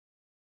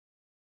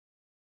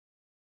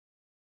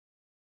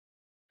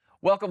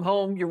Welcome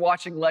home. You're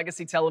watching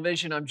Legacy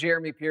Television. I'm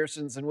Jeremy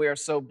Pearsons, and we are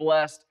so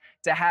blessed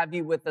to have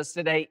you with us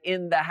today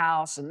in the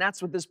house. And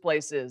that's what this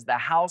place is, the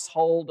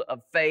household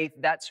of faith.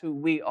 That's who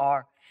we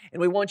are. And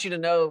we want you to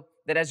know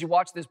that as you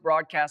watch this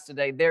broadcast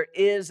today, there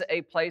is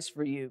a place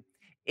for you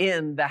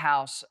in the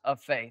house of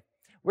faith.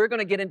 We're going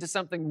to get into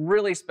something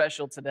really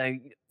special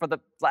today. For the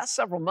last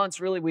several months,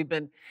 really, we've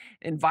been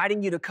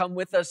inviting you to come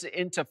with us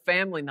into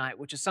Family Night,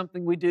 which is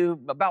something we do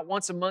about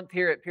once a month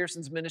here at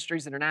Pearsons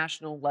Ministries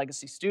International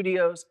Legacy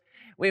Studios.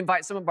 We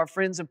invite some of our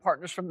friends and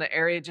partners from the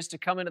area just to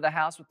come into the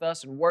house with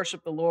us and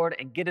worship the Lord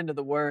and get into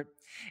the Word.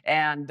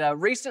 And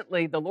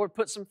recently, the Lord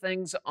put some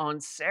things on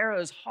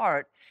Sarah's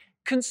heart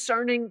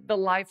concerning the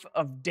life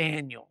of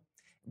Daniel.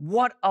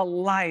 What a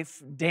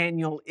life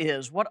Daniel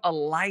is. What a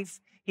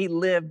life he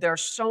lived. There are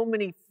so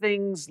many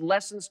things,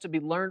 lessons to be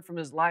learned from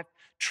his life,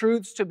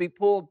 truths to be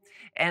pulled.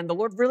 And the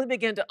Lord really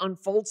began to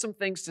unfold some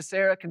things to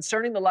Sarah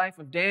concerning the life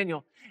of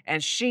Daniel.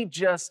 And she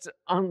just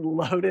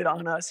unloaded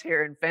on us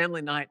here in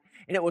Family Night.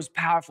 And it was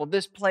powerful.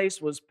 This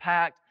place was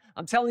packed.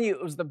 I'm telling you,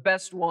 it was the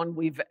best one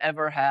we've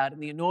ever had.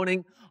 And the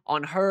anointing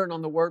on her and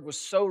on the Word was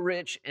so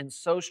rich and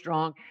so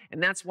strong.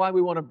 And that's why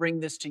we want to bring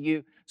this to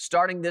you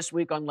starting this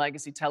week on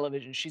Legacy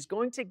Television. She's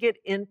going to get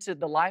into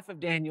the life of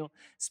Daniel,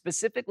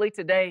 specifically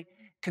today,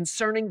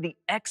 concerning the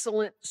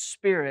excellent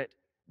spirit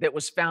that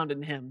was found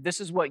in him. This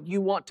is what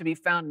you want to be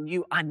found in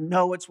you. I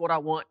know it's what I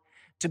want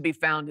to be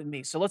found in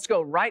me. So let's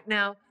go right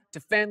now to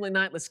Family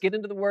Night. Let's get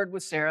into the Word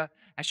with Sarah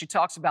as she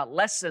talks about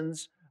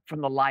lessons from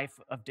the life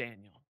of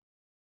Daniel.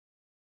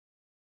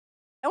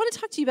 I want to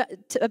talk to you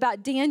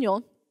about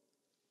Daniel.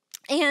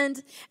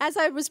 And as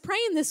I was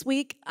praying this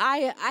week,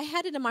 I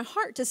had it in my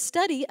heart to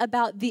study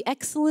about the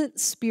excellent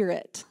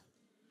spirit.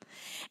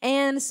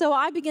 And so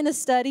I began to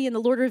study, and the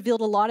Lord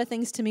revealed a lot of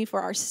things to me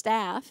for our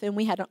staff. And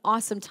we had an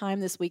awesome time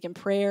this week in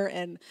prayer.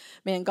 And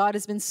man, God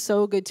has been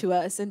so good to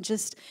us. And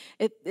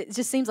it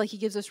just seems like He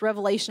gives us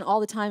revelation all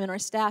the time in our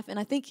staff. And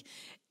I think,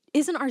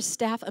 isn't our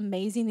staff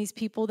amazing, these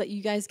people that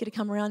you guys get to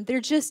come around? They're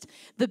just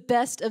the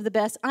best of the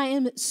best. I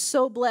am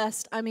so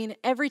blessed. I mean,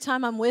 every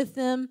time I'm with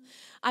them,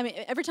 I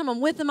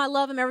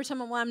love them. Every time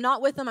when I'm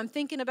not with them, I'm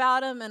thinking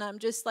about them, and I'm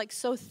just like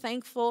so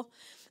thankful.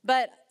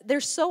 But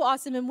they're so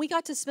awesome, and we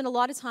got to spend a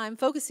lot of time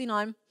focusing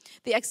on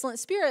the excellent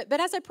spirit.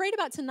 But as I prayed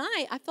about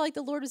tonight, I felt like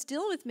the Lord was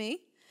dealing with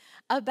me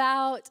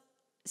about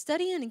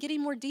studying and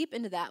getting more deep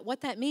into that,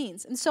 what that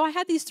means. And so I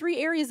had these 3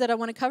 areas that I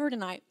want to cover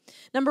tonight.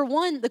 Number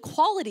 1, the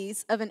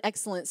qualities of an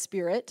excellent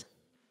spirit.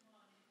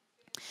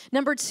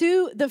 Number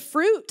 2, the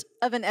fruit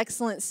of an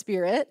excellent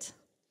spirit.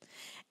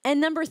 And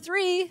number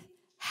 3,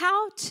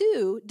 how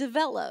to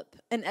develop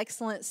an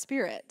excellent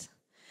spirit.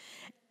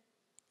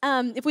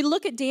 If we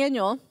look at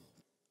Daniel,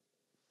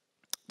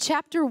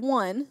 chapter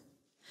 1,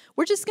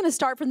 we're just going to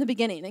start from the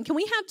beginning. And can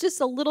we have just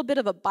a little bit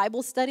of a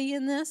Bible study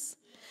in this?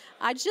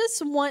 I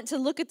just want to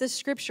look at the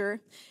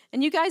scripture.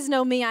 And you guys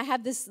know me, I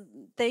have this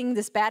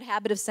bad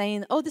habit of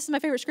saying, oh, this is my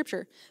favorite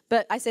scripture.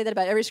 But I say that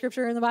about every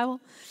scripture in the Bible.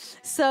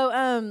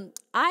 So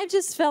I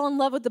just fell in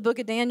love with the book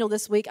of Daniel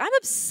this week. I'm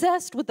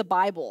obsessed with the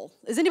Bible.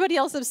 Is anybody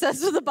else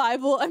obsessed with the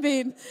Bible? I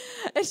mean,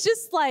 it's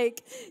just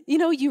like,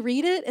 you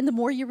read it, and the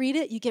more you read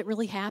it, you get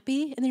really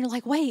happy. And then you're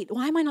like, wait,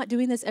 why am I not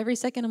doing this every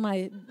second of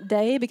my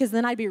day? Because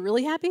then I'd be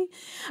really happy.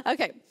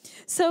 Okay,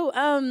 so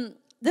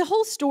the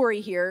whole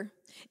story here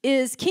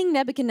is King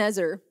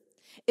Nebuchadnezzar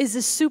is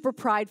a super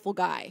prideful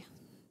guy.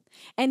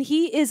 And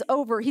he's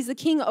the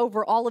king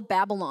over all of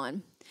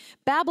Babylon.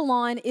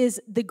 Babylon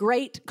is the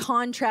great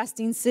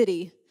contrasting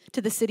city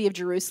to the city of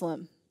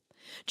Jerusalem.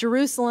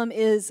 Jerusalem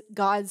is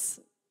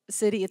God's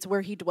city. It's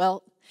where He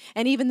dwelt.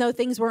 And even though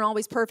things weren't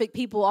always perfect,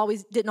 people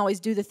didn't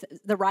always do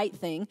the right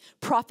thing.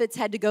 Prophets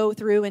had to go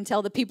through and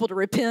tell the people to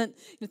repent.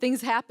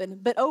 Things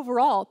happened. But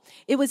overall,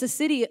 it was a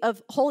city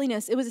of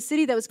holiness. It was a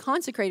city that was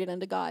consecrated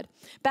unto God.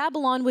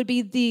 Babylon would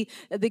be the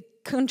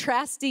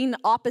contrasting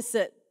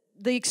opposite,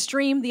 the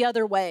extreme the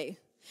other way.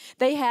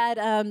 They had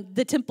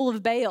the temple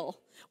of Baal,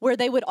 where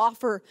they would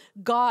offer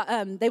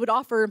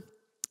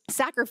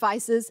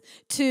sacrifices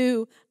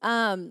to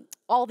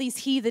all these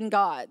heathen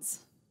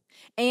gods.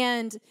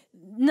 And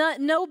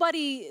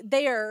nobody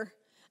there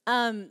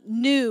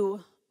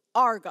knew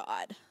our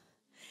God.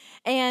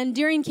 And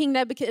during King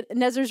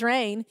Nebuchadnezzar's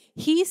reign,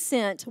 he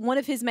sent one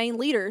of his main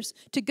leaders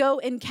to go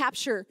and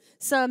capture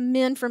some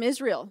men from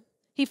Israel.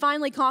 He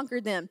finally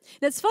conquered them.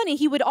 And it's funny,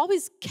 he would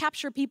always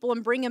capture people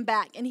and bring them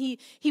back. And he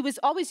was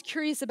always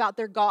curious about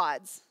their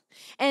gods.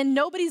 And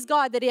nobody's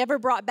God that he ever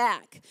brought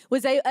back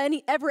was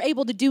ever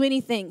able to do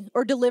anything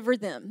or deliver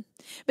them.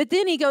 But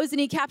then he goes and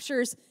he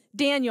captures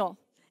Daniel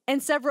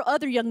and several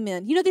other young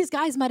men. These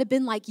guys might have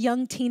been like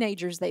young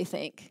teenagers, they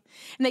think.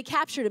 And they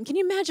captured him. Can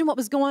you imagine what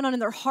was going on in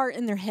their heart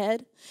and their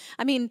head?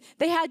 I mean,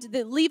 they had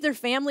to leave their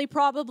family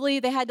probably.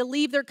 They had to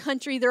leave their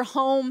country, their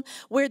home,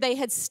 where they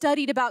had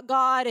studied about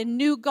God and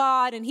knew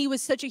God, and He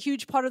was such a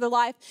huge part of their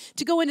life,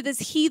 to go into this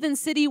heathen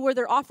city where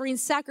they're offering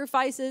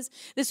sacrifices,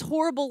 this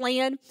horrible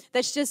land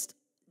that's just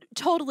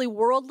totally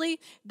worldly.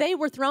 They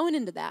were thrown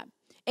into that.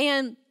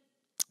 And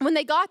when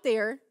they got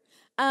there,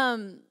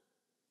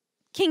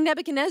 King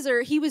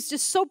Nebuchadnezzar, he was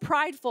just so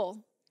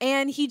prideful.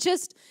 And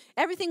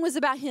everything was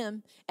about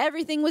him.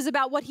 Everything was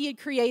about what he had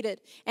created.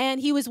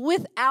 And he was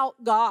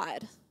without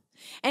God.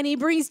 And he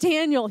brings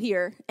Daniel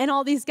here and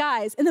all these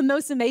guys. And the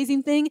most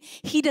amazing thing,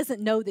 he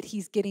doesn't know that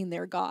he's getting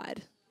their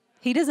God.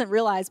 He doesn't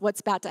realize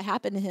what's about to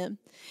happen to him.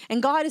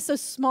 And God is so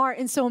smart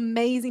and so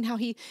amazing how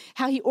he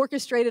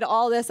orchestrated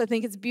all this. I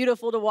think it's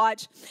beautiful to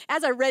watch.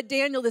 As I read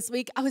Daniel this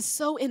week, I was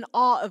so in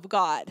awe of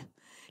God.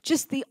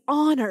 Just the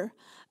honor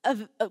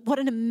of what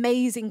an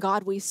amazing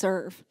God we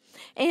serve.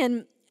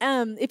 And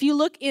if you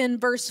look in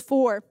verse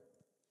 3,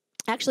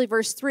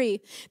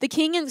 the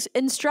king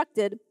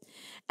instructed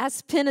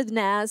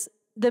Ashpenaz,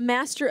 the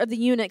master of the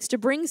eunuchs, to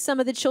bring some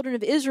of the children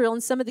of Israel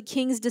and some of the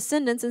king's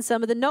descendants and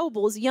some of the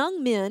nobles,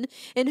 young men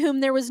in whom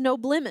there was no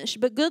blemish,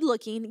 but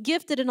good-looking,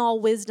 gifted in all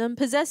wisdom,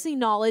 possessing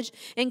knowledge,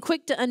 and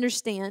quick to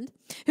understand,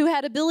 who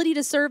had ability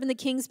to serve in the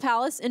king's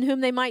palace, in whom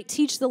they might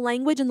teach the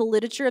language and the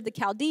literature of the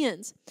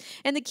Chaldeans.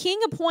 And the king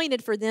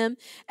appointed for them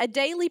a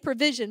daily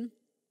provision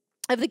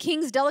of the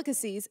king's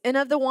delicacies and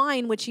of the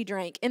wine which he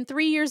drank, and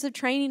 3 years of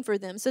training for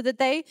them, so that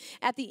they,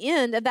 at the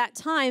end of that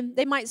time,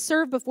 they might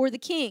serve before the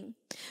king.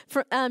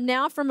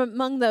 Now from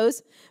among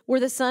those were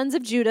the sons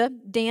of Judah,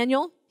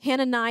 Daniel,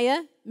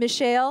 Hananiah,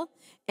 Mishael,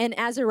 and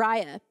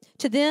Azariah.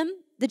 To them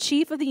the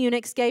chief of the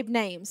eunuchs gave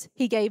names.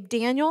 He gave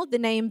Daniel the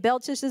name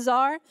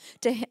Belteshazzar,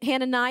 to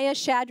Hananiah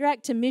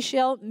Shadrach, to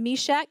Mishael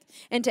Meshach,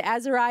 and to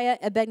Azariah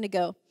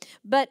Abednego.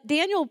 But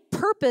Daniel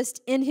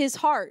purposed in his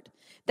heart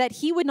that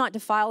he would not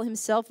defile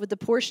himself with the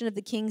portion of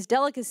the king's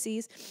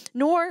delicacies,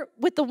 nor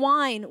with the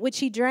wine which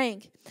he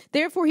drank.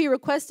 Therefore he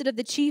requested of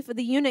the chief of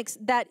the eunuchs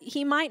that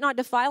he might not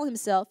defile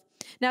himself.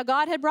 Now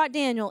God had brought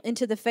Daniel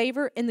into the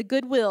favor and the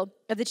goodwill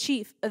of the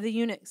chief of the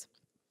eunuchs.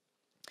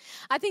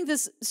 I think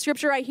this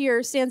scripture right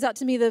here stands out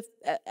to me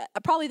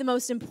probably the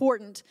most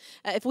important.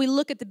 If we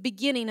look at the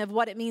beginning of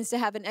what it means to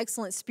have an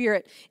excellent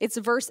spirit, it's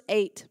verse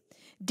 8.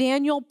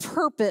 Daniel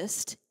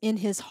purposed in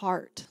his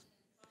heart.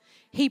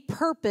 He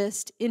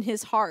purposed in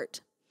his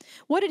heart.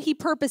 What did he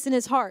purpose in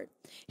his heart?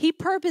 He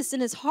purposed in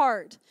his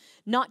heart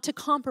not to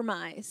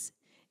compromise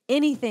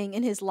anything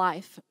in his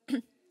life.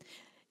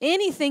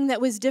 Anything that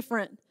was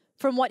different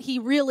from what he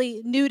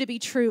really knew to be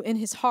true in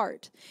his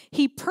heart.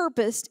 He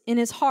purposed in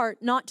his heart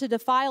not to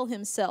defile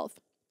himself.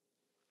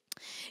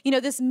 You know,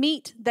 this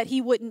meat that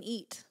he wouldn't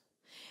eat,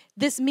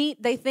 this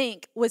meat they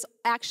think was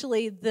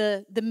actually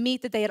the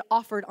meat that they had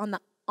offered on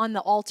the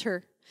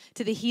altar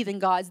to the heathen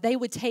gods. They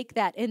would take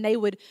that and they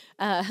would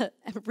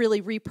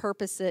really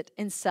repurpose it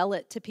and sell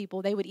it to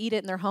people. They would eat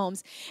it in their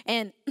homes.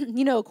 And,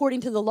 you know,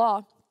 according to the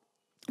law,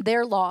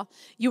 their law,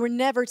 you were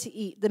never to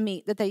eat the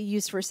meat that they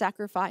used for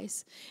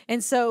sacrifice.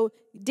 And so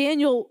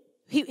Daniel,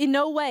 in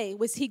no way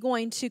was he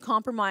going to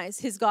compromise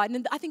his God.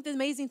 And I think the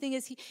amazing thing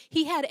is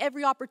he had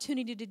every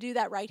opportunity to do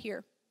that right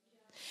here.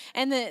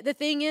 And the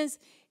thing is,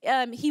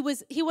 he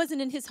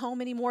wasn't in his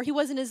home anymore. He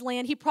wasn't in his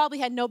land. He probably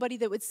had nobody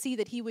that would see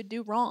that he would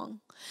do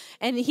wrong.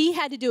 And he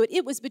had to do it.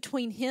 It was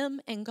between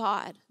him and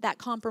God, that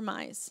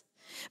compromise.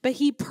 But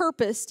he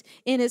purposed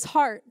in his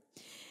heart.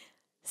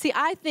 See,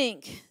 I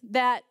think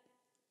that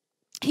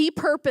he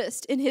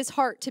purposed in his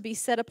heart to be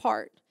set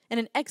apart. And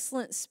an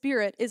excellent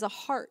spirit is a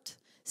heart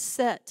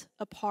set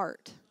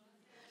apart.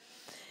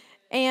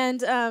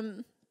 And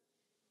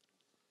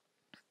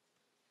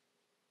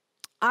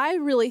I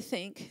really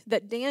think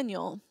that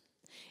Daniel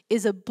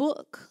is a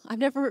book. I've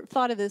never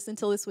thought of this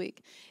until this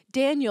week.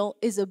 Daniel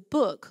is a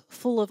book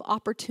full of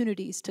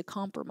opportunities to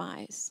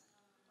compromise.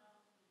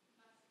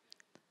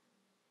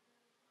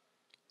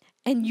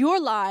 And your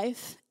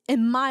life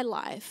and my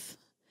life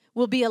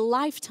will be a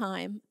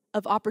lifetime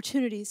of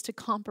opportunities to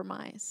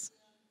compromise.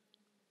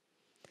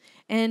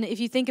 And if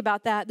you think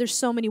about that, there's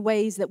so many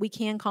ways that we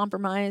can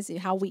compromise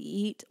how we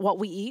eat, what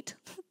we eat.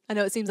 I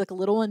know it seems like a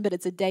little one, but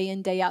it's a day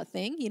in, day out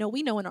thing. You know,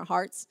 we know in our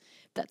hearts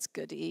that's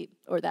good to eat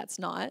or that's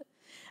not.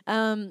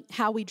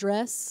 How we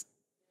dress,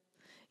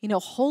 you know,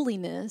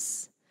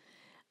 holiness.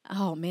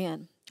 Oh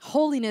man,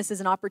 holiness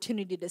is an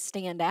opportunity to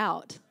stand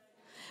out,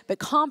 but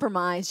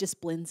compromise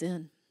just blends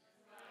in.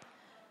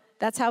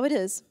 That's how it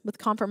is with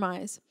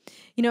compromise.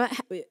 You know,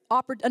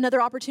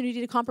 another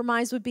opportunity to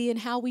compromise would be in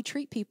how we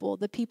treat people,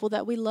 the people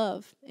that we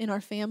love in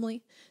our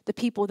family, the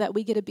people that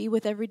we get to be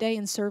with every day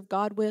and serve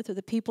God with, or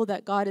the people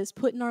that God has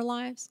put in our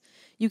lives.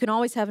 You can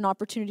always have an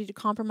opportunity to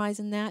compromise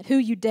in that. Who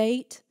you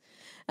date,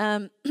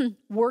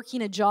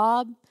 working a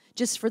job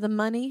just for the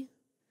money,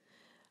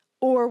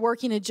 or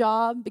working a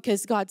job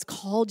because God's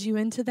called you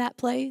into that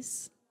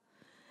place.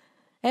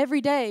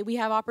 Every day we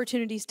have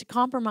opportunities to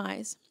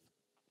compromise.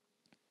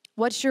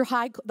 What's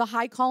the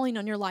high calling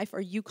on your life?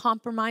 Are you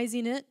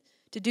compromising it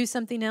to do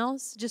something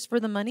else just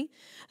for the money?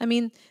 I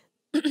mean,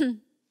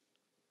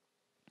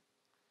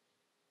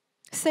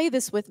 say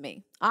this with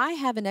me. I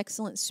have an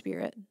excellent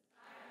spirit.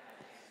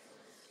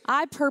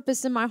 I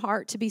purpose in my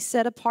heart to be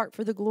set apart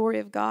for the glory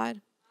of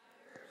God.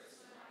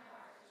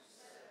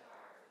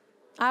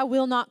 I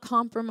will not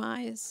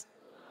compromise.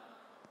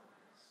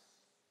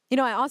 You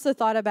know, I also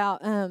thought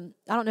about, I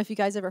don't know if you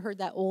guys ever heard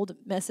that old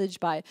message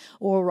by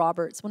Oral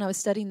Roberts. When I was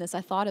studying this,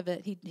 I thought of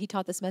it. He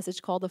taught this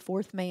message called The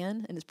Fourth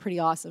Man, and it's pretty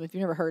awesome. If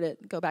you've never heard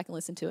it, go back and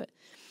listen to it.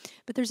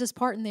 But there's this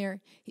part in there,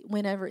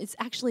 whenever, it's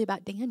actually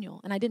about Daniel,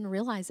 and I didn't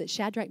realize that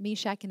Shadrach,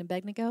 Meshach, and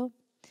Abednego,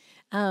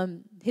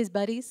 his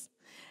buddies,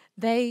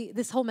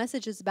 this whole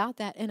message is about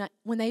that. And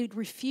when they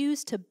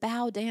refused to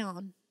bow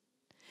down,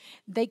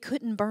 they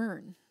couldn't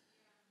burn.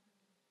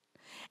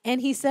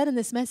 And he said in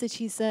this message,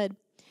 he said,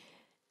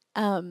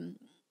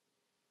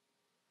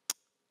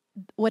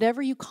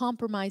 whatever you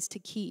compromise to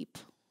keep,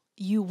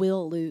 you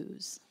will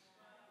lose.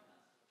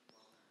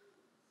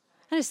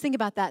 I just think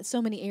about that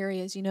so many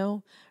areas, you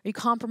know. Are you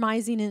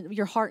compromising and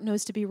your heart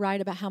knows to be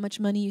right about how much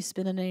money you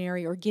spend in an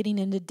area, or getting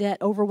into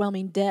debt,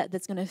 overwhelming debt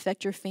that's going to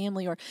affect your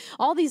family, or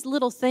all these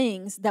little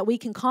things that we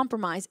can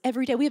compromise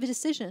every day. We have a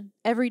decision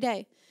every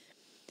day.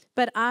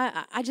 But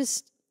I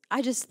just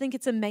think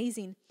it's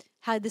amazing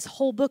how this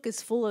whole book is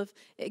full of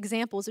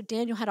examples of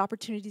Daniel had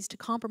opportunities to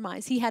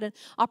compromise. He had an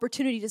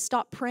opportunity to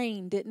stop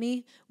praying, didn't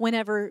he?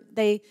 Whenever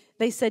they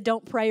said,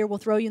 don't pray or we'll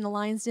throw you in the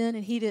lion's den,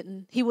 and he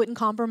didn't. He wouldn't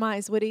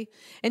compromise, would he?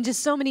 And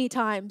just so many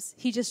times,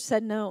 he just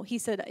said no. He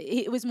said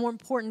it was more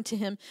important to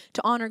him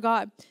to honor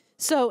God.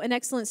 So an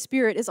excellent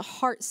spirit is a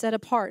heart set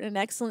apart. An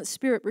excellent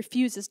spirit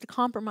refuses to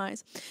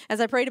compromise. As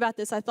I prayed about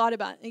this, I thought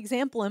about an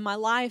example in my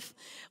life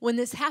when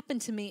this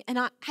happened to me. And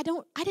I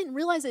didn't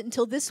realize it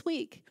until this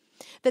week,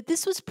 that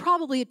this was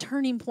probably a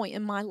turning point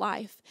in my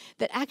life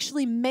that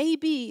actually may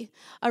be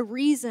a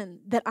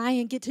reason that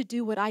I get to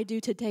do what I do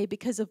today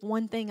because of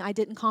one thing I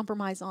didn't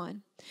compromise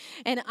on.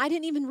 And I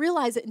didn't even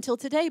realize it until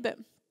today, and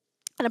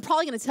I'm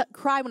probably going to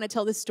cry when I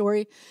tell this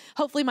story.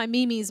 Hopefully my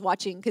Mimi's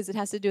watching, because it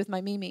has to do with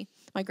my Mimi,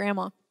 my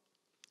grandma.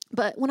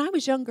 But when I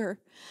was younger,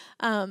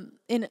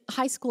 in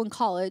high school and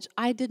college,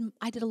 I did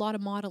a lot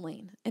of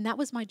modeling, and that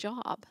was my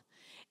job.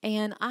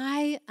 And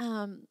I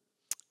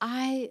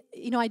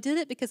did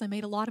it because I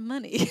made a lot of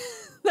money.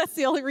 That's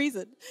the only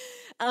reason.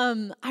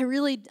 I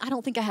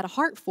don't think I had a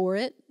heart for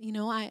it. You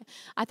know, I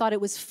thought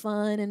it was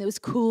fun and it was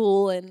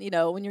cool. And, you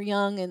know, when you're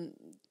young and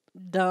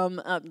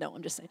dumb, no,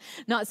 I'm just saying,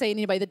 not saying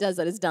anybody that does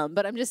that is dumb,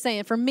 but I'm just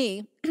saying for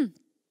me,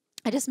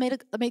 I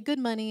made good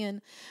money,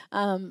 and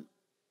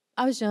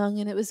I was young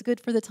and it was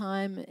good for the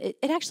time.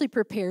 It actually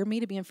prepared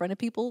me to be in front of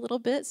people a little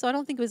bit. So I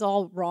don't think it was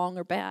all wrong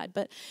or bad,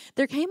 but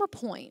there came a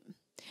point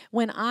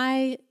when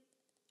I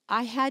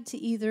had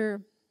to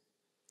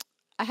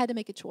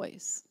make a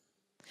choice.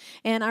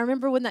 And I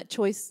remember when that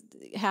choice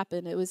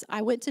happened,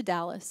 I went to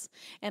Dallas,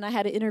 and I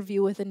had an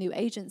interview with a new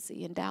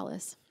agency in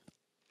Dallas.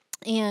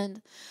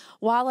 And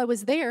while I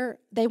was there,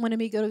 they wanted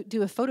me to go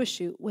do a photo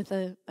shoot with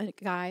a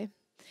guy.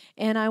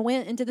 And I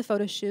went and did the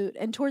photo shoot.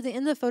 And toward the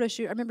end of the photo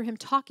shoot, I remember him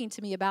talking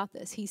to me about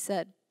this. He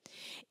said,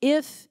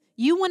 if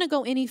you want to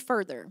go any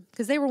further,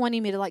 because they were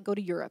wanting me to go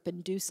to Europe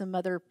and do some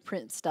other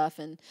print stuff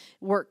and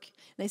work.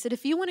 And they said,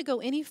 if you want to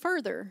go any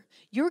further,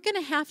 you're going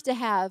to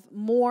have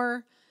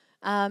more,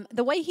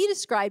 the way he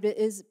described it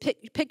is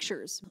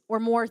pictures, or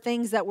more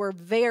things that were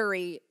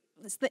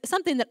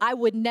something that I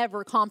would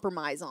never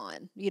compromise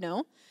on, you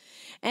know.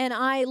 And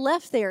I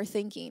left there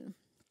thinking,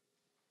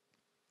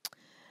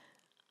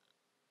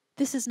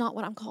 this is not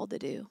what I'm called to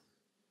do.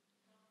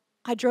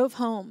 I drove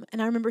home,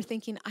 and I remember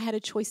thinking I had a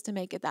choice to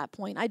make at that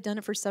point. I'd done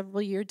it for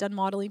several years, done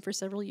modeling for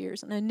several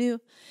years, and I knew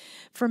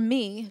for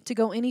me to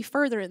go any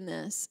further in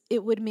this,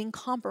 it would mean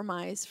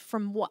compromise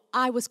from what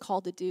I was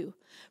called to do,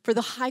 for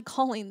the high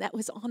calling that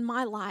was on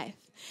my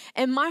life.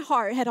 And my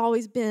heart had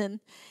always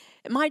been,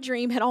 my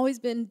dream had always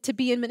been to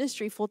be in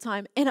ministry full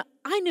time, and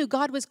I knew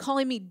God was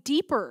calling me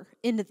deeper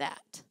into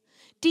that,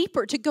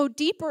 to go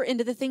deeper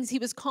into the things he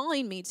was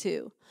calling me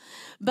to.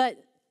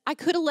 But I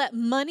could have let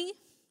money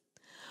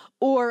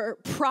or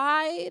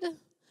pride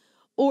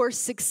or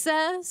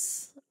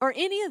success or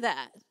any of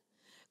that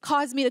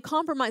cause me to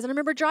compromise. And I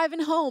remember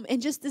driving home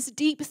and just this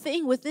deep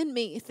thing within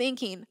me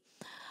thinking,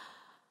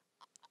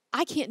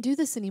 I can't do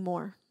this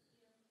anymore.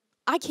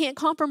 I can't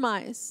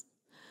compromise.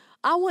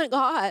 I want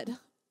God.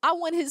 I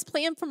want his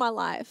plan for my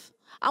life.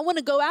 I want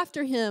to go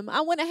after him.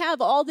 I want to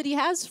have all that he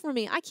has for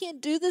me. I can't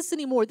do this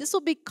anymore. This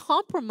will be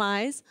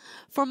compromise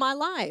for my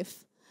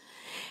life.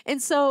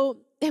 And so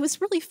it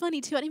was really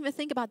funny, too. I didn't even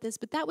think about this,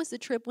 but that was the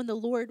trip when the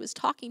Lord was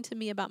talking to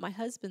me about my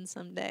husband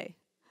someday.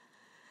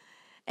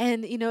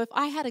 And, you know, if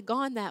I had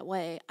gone that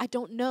way, I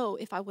don't know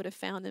if I would have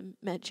found and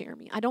met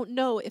Jeremy. I don't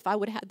know if I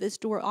would have had this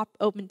door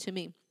open to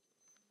me.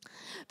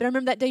 But I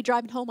remember that day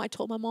driving home, I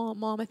told my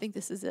mom, I think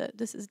this is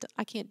it.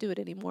 I can't do it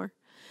anymore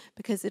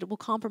because it will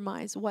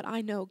compromise what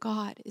I know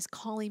God is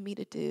calling me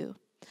to do.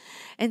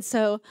 And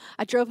so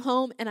I drove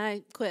home and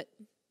I quit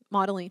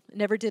modeling.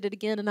 Never did it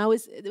again. And it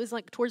was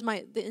like towards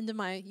the end of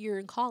my year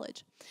in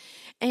college.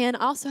 And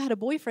I also had a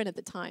boyfriend at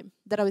the time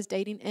that I was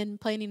dating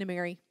and planning to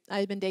marry. I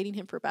had been dating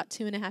him for about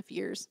 2.5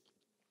 years.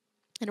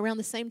 And around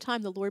the same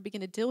time, the Lord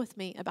began to deal with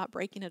me about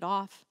breaking it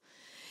off.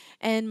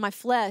 And my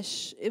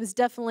flesh, it was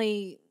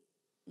definitely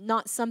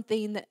not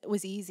something that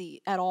was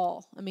easy at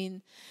all. I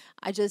mean,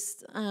 I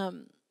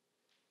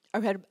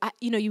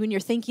when you're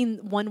thinking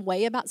one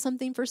way about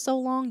something for so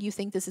long, you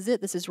think this is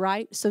it, this is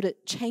right. So to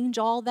change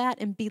all that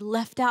and be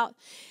left out,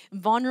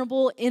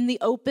 vulnerable in the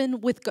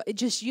open with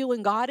just you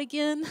and God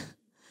again,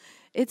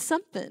 it's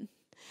something.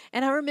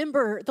 And I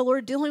remember the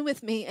Lord dealing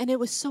with me, and it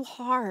was so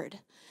hard.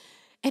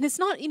 And it's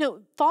not,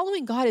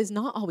 following God is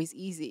not always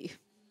easy.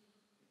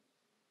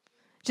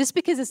 Just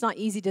because it's not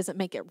easy doesn't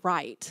make it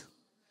right.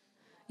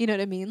 You know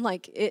what I mean?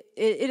 Like, it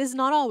is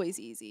not always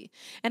easy.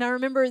 And I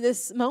remember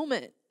this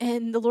moment,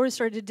 and the Lord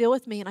started to deal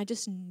with me, and I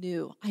just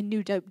knew. I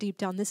knew deep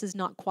down, this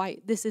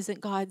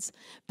isn't God's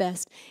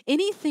best.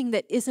 Anything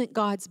that isn't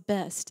God's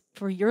best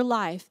for your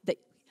life,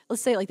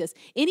 let's say it like this,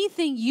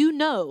 anything you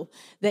know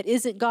that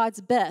isn't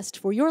God's best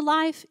for your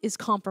life is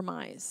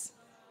compromise.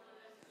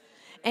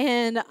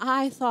 And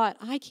I thought,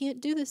 I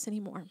can't do this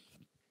anymore.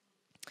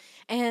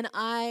 And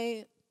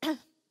I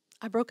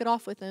broke it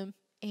off with him.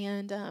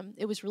 And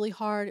it was really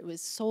hard. It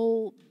was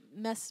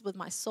messed with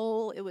my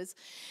soul. It was,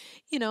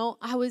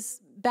 I was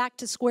back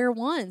to square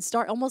one,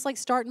 almost like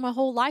starting my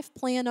whole life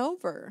plan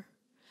over.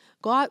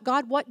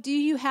 God, what do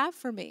you have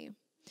for me?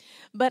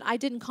 But I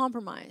didn't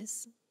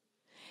compromise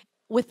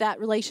with that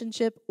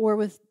relationship or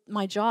with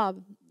my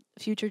job,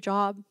 future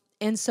job.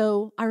 And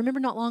so I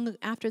remember not long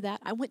after that,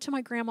 I went to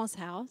my grandma's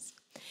house,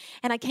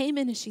 and I came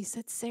in, and she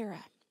said,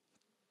 Sarah,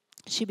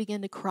 she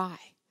began to cry.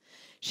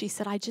 She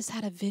said, I just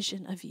had a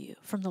vision of you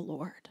from the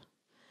Lord.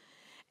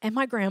 And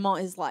my grandma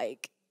is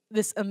like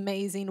this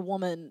amazing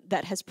woman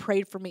that has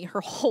prayed for me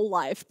her whole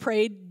life,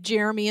 prayed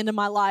Jeremy into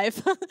my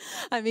life.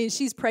 I mean,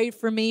 she's prayed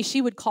for me.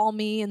 She would call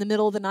me in the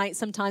middle of the night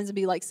sometimes and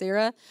be like,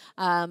 Sarah,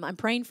 I'm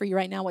praying for you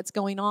right now. What's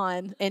going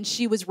on? And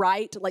she was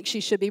right. Like, she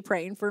should be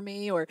praying for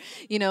me, or,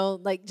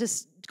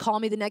 just call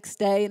me the next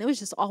day. And it was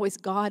just always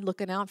God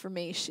looking out for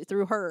me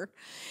through her.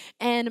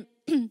 And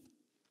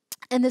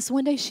this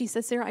one day she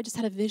said, Sarah, I just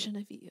had a vision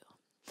of you.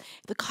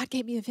 But God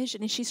gave me a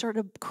vision, and she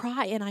started to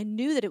cry, and I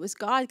knew that it was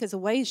God because the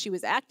way she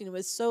was acting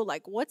was so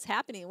like, what's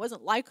happening? It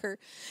wasn't like her.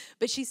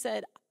 But she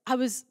said, I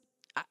was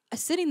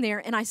sitting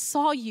there, and I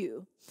saw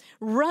you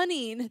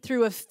running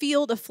through a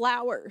field of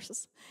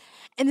flowers.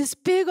 And this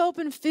big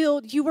open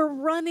field, you were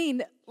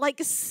running, like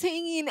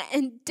singing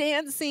and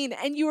dancing,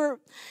 and you were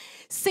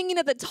singing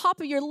at the top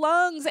of your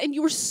lungs, and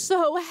you were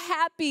so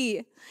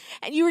happy,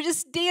 and you were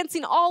just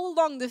dancing all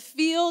along the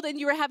field, and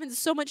you were having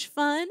so much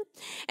fun.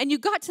 And you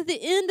got to the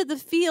end of the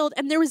field,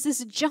 and there was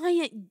this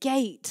giant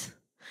gate.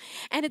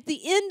 And at the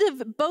end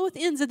of both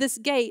ends of this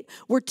gate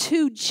were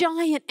two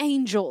giant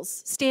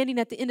angels standing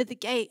at the end of the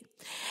gate.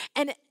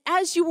 And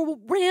as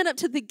you ran up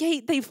to the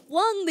gate, they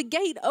flung the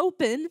gate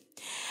open,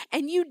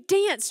 and you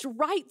danced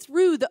right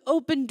through the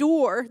open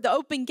door, the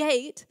open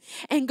gate.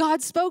 And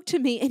God spoke to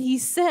me, and he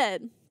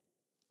said,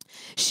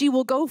 she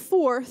will go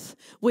forth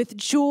with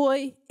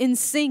joy and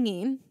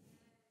singing.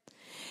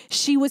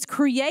 She was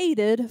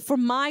created for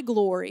my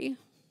glory.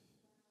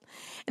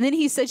 And then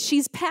he said,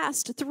 she's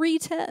passed 3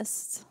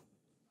 tests.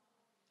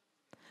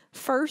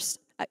 First,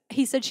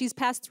 he said she's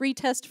passed 3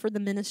 tests for the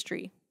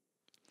ministry.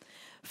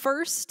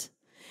 First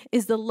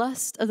is the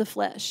lust of the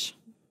flesh,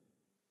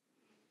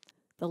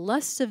 the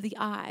lust of the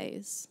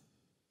eyes,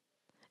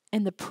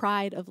 and the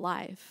pride of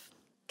life.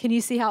 Can you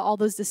see how all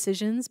those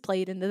decisions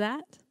played into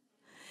that?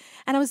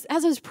 And as I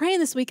was praying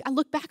this week, I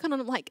looked back on it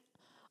and I'm like,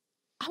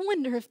 I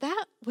wonder if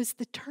that was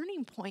the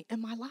turning point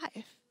in my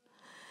life.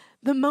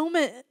 The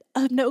moment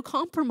of no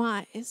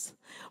compromise,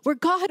 where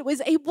God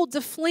was able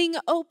to fling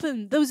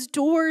open those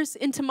doors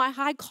into my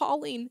high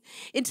calling,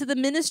 into the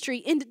ministry,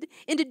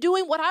 into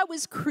doing what I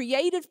was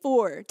created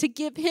for, to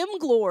give him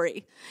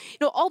glory.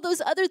 All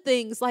those other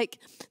things like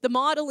the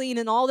modeling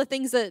and all the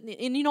things that,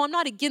 and I'm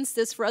not against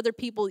this for other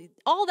people.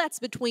 All that's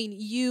between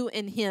you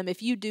and him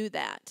if you do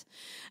that.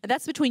 And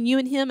that's between you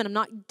and him, and I'm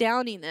not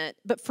downing it.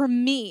 But for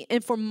me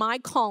and for my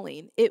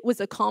calling, it was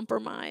a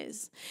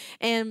compromise.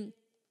 And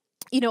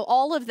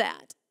all of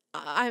that,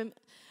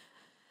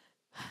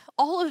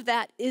 all of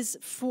that is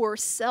for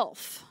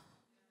self.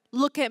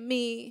 Look at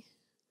me.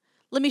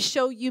 Let me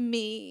show you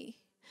me.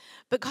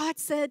 But God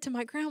said to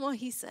my grandma,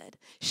 he said,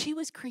 she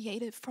was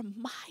created for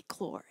my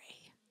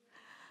glory.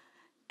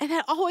 And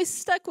that always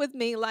stuck with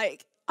me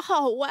like,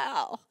 oh,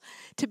 wow,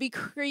 to be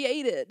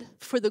created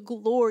for the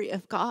glory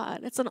of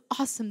God. It's an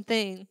awesome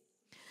thing.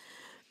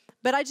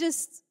 But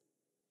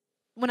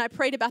when I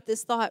prayed about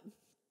this thought,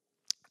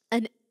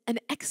 an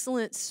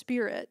excellent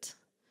spirit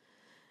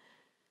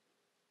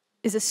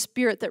is a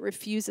spirit that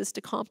refuses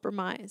to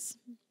compromise.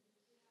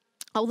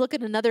 I'll look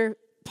at another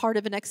part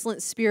of an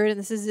excellent spirit, and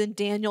this is in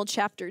Daniel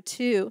chapter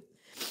 2.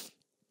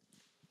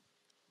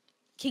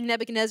 King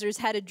Nebuchadnezzar's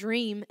had a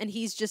dream, and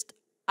he's just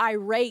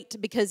irate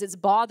because it's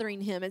bothering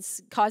him. It's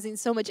causing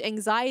so much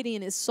anxiety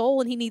in his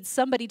soul, and he needs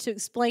somebody to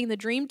explain the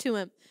dream to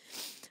him.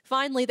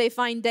 Finally, they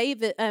find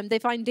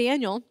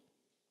Daniel,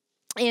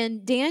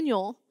 and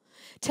Daniel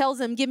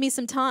tells him, give me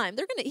some time.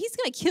 He's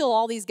gonna kill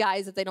all these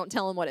guys if they don't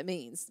tell him what it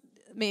means.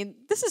 I mean,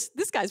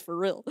 this guy's for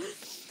real.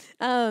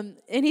 And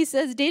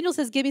Daniel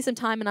says, give me some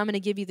time and I'm gonna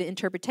give you the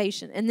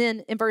interpretation. And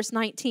then in verse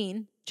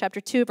 19,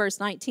 chapter 2, verse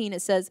 19,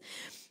 it says,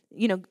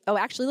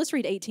 let's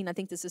read 18. I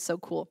think this is so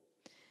cool.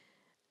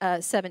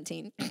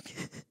 17.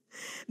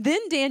 Then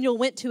Daniel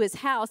went to his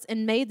house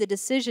and made the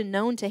decision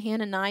known to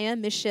Hananiah,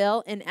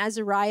 Mishael, and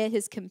Azariah,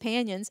 his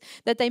companions,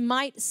 that they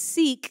might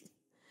seek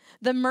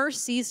the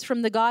mercies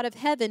from the God of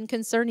heaven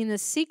concerning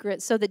this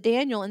secret, so that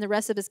Daniel and the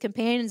rest of his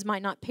companions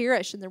might not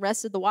perish, and the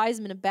rest of the wise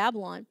men of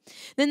Babylon.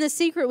 Then the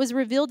secret was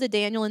revealed to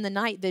Daniel in the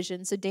night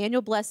vision. So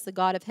Daniel blessed the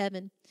God of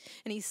heaven,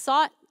 and he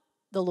sought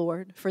the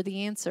Lord for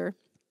the answer.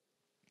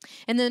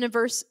 And then in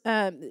verse,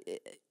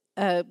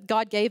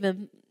 God gave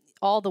him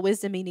all the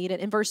wisdom he needed.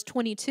 In verse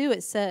 22,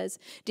 it says,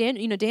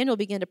 Daniel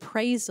began to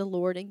praise the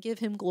Lord and give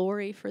him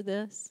glory for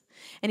this.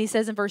 And he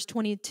says in verse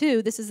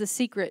 22, this is the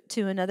secret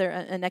to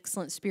an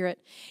excellent spirit.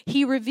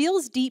 He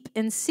reveals deep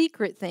and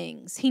secret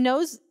things. He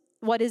knows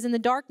what is in the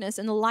darkness,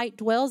 and the light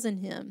dwells in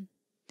him.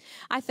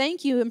 I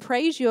thank you and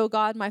praise you, O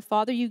God, my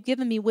Father. You've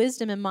given me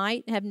wisdom and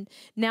might, and have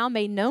now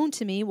made known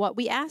to me what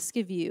we ask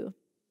of you.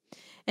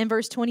 In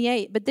verse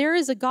 28, but there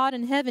is a God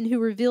in heaven who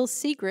reveals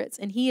secrets,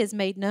 and he has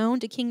made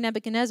known to King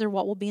Nebuchadnezzar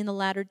what will be in the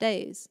latter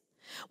days.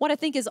 What I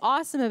think is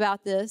awesome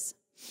about this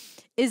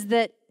is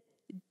that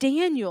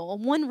Daniel,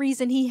 one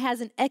reason he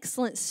has an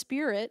excellent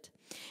spirit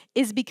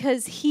is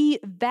because he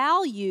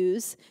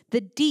values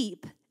the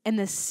deep and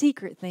the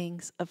secret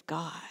things of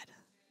God.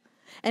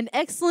 An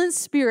excellent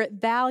spirit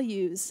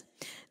values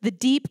the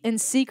deep and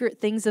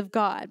secret things of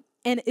God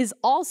and is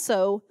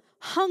also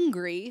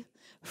hungry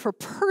for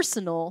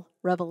personal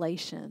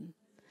revelation.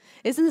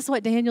 Isn't this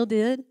what Daniel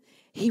did?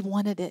 He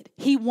wanted it.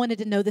 He wanted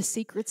to know the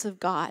secrets of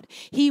God.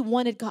 He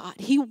wanted God.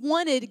 He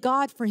wanted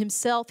God for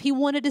himself. He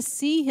wanted to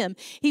see him.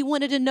 He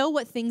wanted to know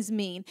what things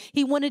mean.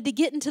 He wanted to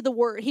get into the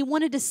word. He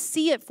wanted to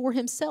see it for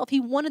himself.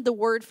 He wanted the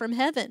word from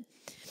heaven.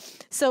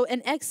 So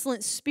an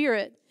excellent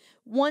spirit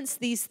wants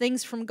these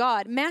things from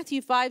God.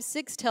 Matthew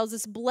 5:6 tells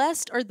us,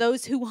 blessed are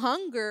those who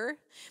hunger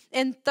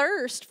and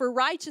thirst for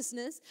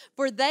righteousness,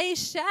 for they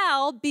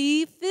shall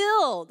be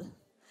filled.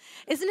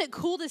 Isn't it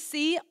cool to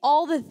see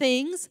all the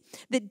things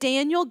that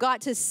Daniel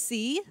got to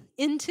see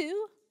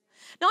into?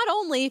 Not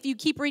only if you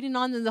keep reading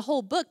on in the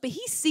whole book, but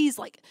he sees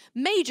like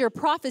major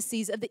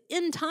prophecies of the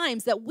end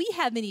times that we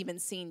haven't even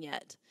seen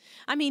yet.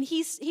 I mean,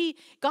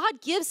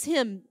 God gives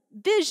him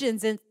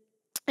visions and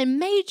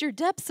major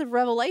depths of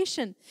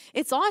revelation.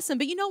 It's awesome.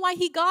 But you know why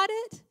he got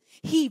it?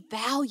 He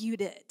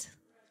valued it.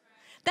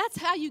 That's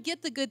how you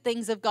get the good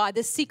things of God,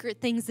 the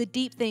secret things, the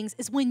deep things,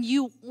 is when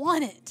you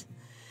want it.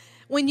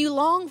 When you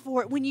long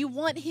for it, when you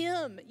want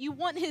him, you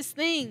want his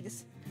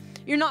things.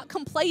 You're not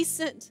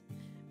complacent,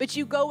 but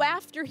you go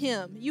after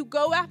him. You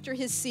go after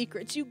his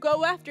secrets. You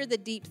go after the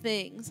deep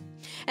things.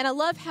 And I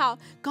love how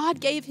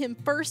God gave him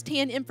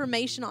firsthand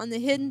information on the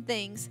hidden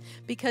things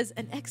because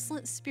an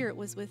excellent spirit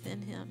was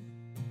within him.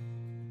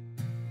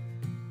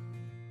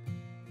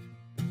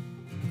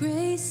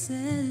 Grace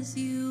says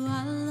you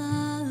are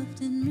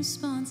loved. In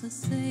response I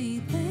say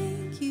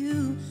thank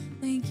you,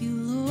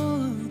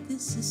 Lord.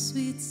 This is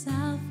sweet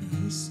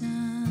salvation.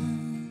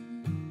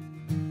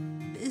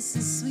 This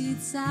is sweet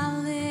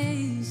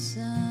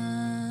salvation.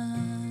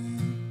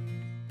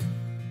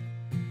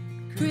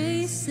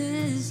 Grace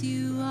says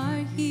you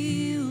are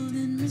healed.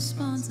 In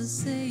response I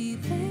say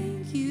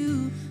thank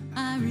you,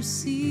 I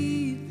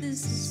receive.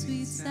 This is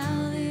sweet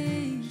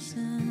salvation.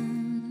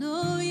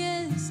 Oh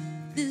yes,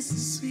 this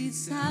is sweet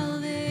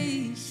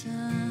salvation.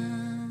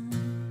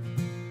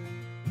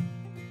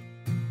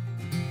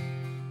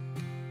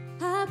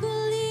 I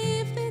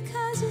believe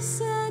because you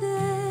said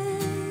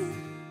it,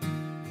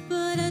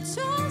 but I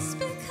trust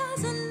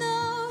because I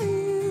know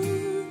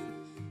you.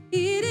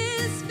 It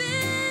is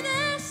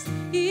finished,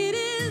 it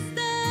is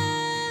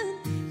done.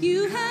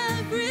 You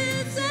have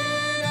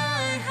risen,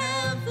 I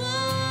have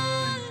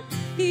won.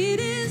 It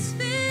is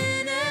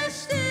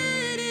finished,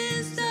 it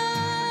is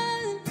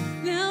done.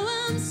 Now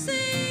I'm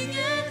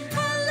singing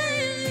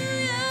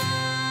hallelujah.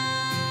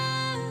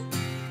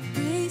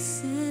 Grace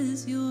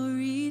says you're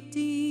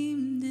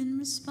redeemed. In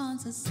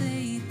response I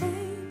say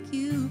thank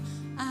you,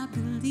 I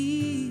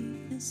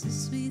believe. This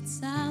is sweet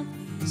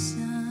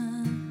salvation.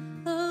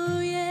 Oh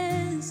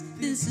yes,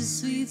 this is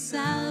sweet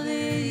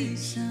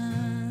salvation.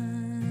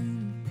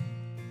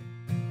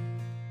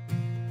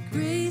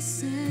 Grace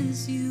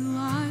says you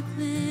are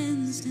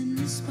cleansed. In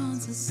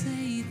response I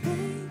say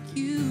thank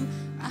you,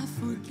 I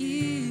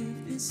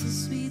forgive. This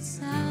is sweet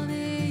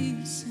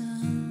salvation.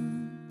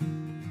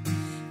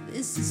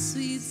 This is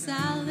sweet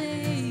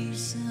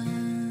salvation.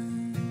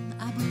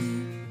 I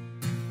believe.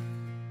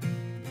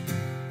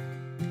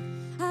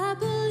 I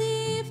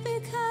believe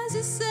because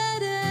you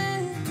said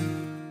it,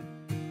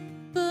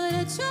 but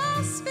I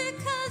trust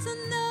because I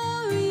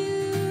know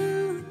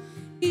you.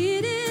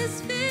 It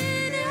is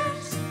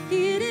finished,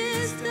 it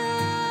is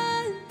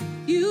done.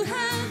 You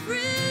have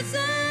risen,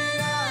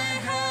 I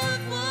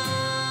have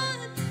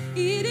won.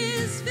 It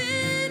is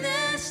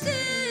finished,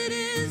 it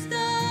is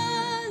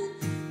done.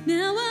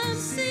 Now I'm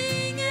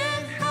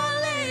singing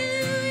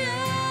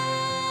hallelujah.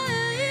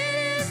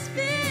 It is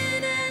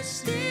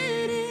finished,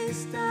 it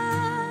is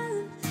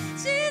done.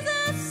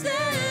 Jesus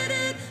said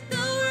it, the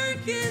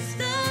work is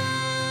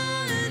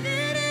done.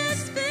 It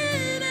is finished.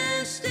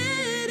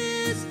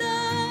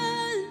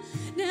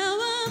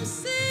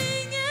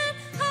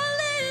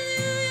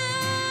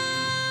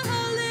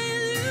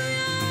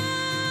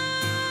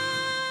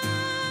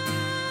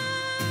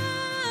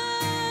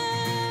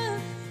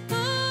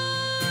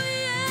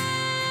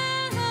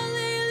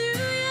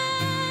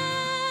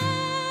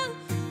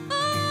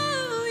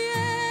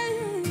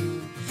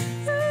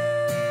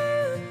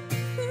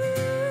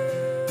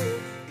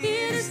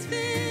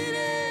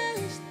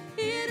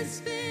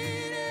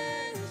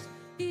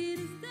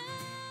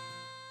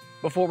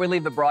 Before we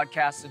leave the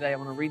broadcast today, I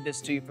want to read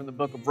this to you from the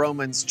book of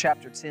Romans,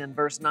 chapter 10,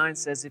 verse 9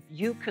 says, if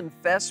you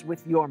confess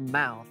with your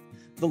mouth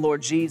the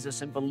Lord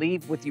Jesus and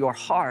believe with your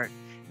heart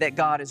that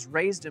God has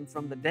raised him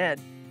from the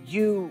dead,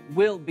 you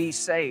will be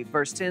saved.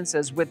 Verse 10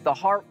 says, with the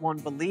heart one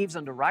believes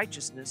unto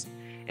righteousness,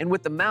 and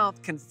with the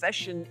mouth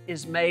confession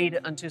is made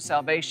unto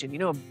salvation. You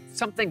know,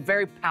 something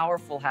very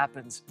powerful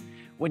happens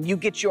when you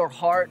get your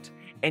heart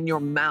and your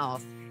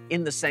mouth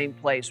in the same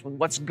place. When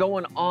what's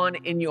going on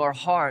in your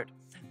heart,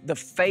 the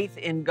faith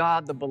in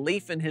God, the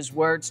belief in His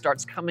Word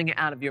starts coming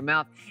out of your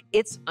mouth,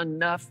 it's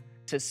enough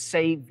to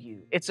save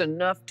you. It's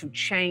enough to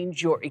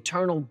change your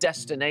eternal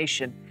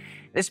destination.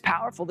 It's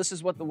powerful. This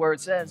is what the Word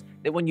says,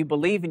 that when you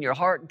believe in your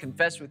heart and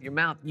confess with your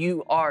mouth,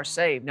 you are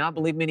saved. Now, I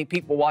believe many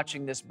people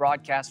watching this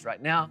broadcast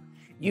right now,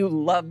 you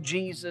love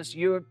Jesus,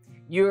 you're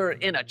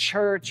in a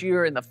church,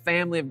 you're in the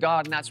family of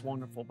God, and that's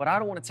wonderful. But I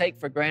don't want to take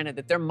for granted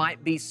that there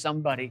might be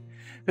somebody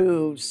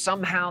who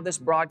somehow this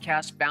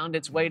broadcast found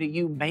its way to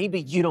you. Maybe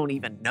you don't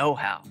even know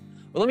how.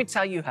 Well, let me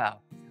tell you how.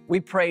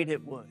 We prayed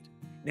it would.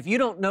 And if you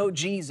don't know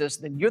Jesus,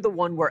 then you're the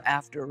one we're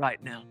after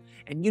right now.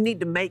 And you need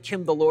to make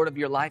Him the Lord of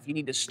your life. You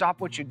need to stop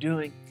what you're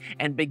doing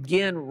and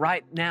begin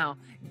right now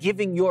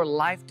giving your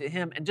life to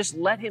Him and just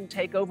let Him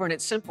take over. And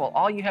it's simple.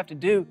 All you have to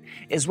do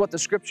is what the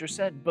Scripture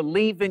said.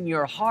 Believe in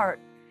your heart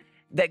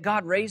that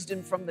God raised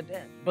Him from the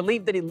dead.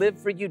 Believe that He lived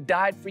for you,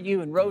 died for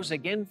you, and rose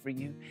again for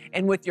you.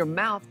 And with your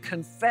mouth,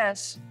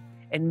 confess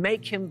and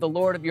make Him the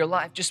Lord of your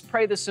life. Just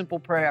pray this simple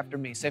prayer after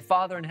me. Say,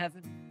 Father in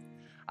heaven,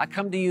 I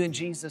come to you in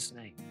Jesus'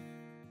 name.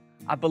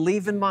 I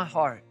believe in my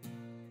heart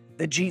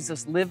that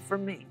Jesus lived for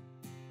me,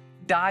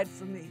 died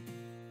for me,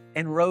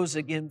 and rose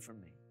again for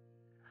me.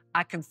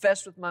 I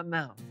confess with my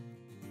mouth,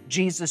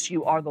 Jesus,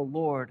 you are the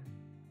Lord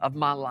of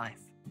my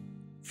life.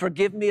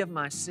 Forgive me of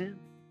my sin.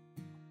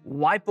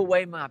 Wipe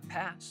away my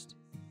past.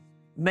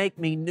 Make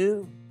me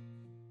new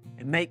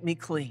and make me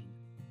clean.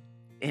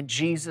 In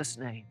Jesus'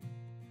 name,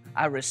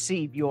 I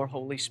receive your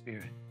Holy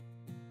Spirit.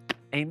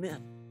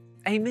 Amen.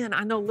 Amen.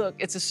 I know, look,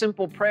 it's a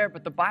simple prayer,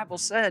 but the Bible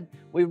said,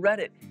 we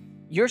read it,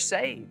 you're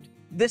saved.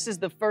 This is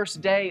the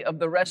first day of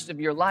the rest of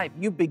your life.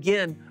 You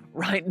begin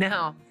right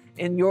now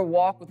in your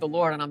walk with the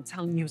Lord, and I'm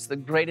telling you, it's the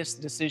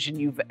greatest decision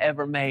you've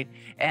ever made.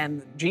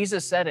 And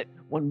Jesus said it,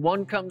 when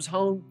one comes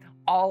home,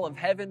 all of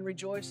heaven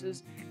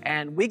rejoices,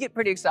 and we get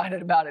pretty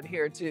excited about it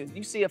here too.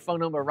 You see a phone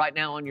number right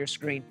now on your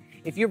screen.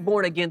 If you're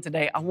born again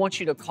today, I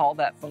want you to call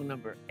that phone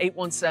number,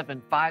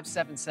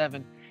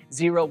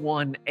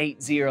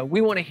 817-577-0180. We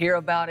want to hear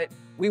about it.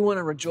 We want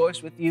to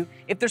rejoice with you.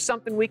 If there's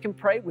something we can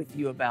pray with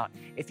you about,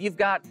 if you've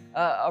got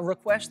a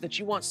request that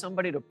you want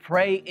somebody to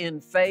pray in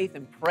faith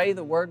and pray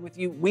the word with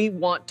you, we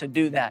want to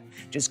do that.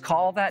 Just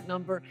call that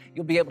number.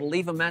 You'll be able to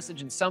leave a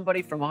message, and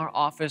somebody from our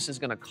office is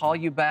going to call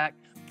you back,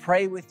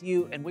 pray with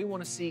you, and we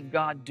want to see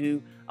God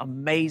do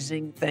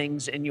amazing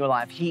things in your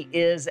life. He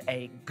is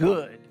a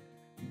good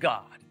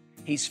God.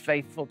 He's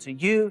faithful to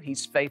you.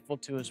 He's faithful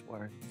to His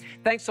Word.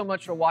 Thanks so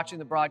much for watching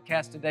the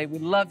broadcast today. We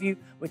love you.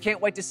 We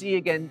can't wait to see you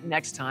again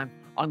next time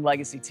on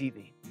Legacy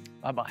TV.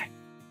 Bye-bye.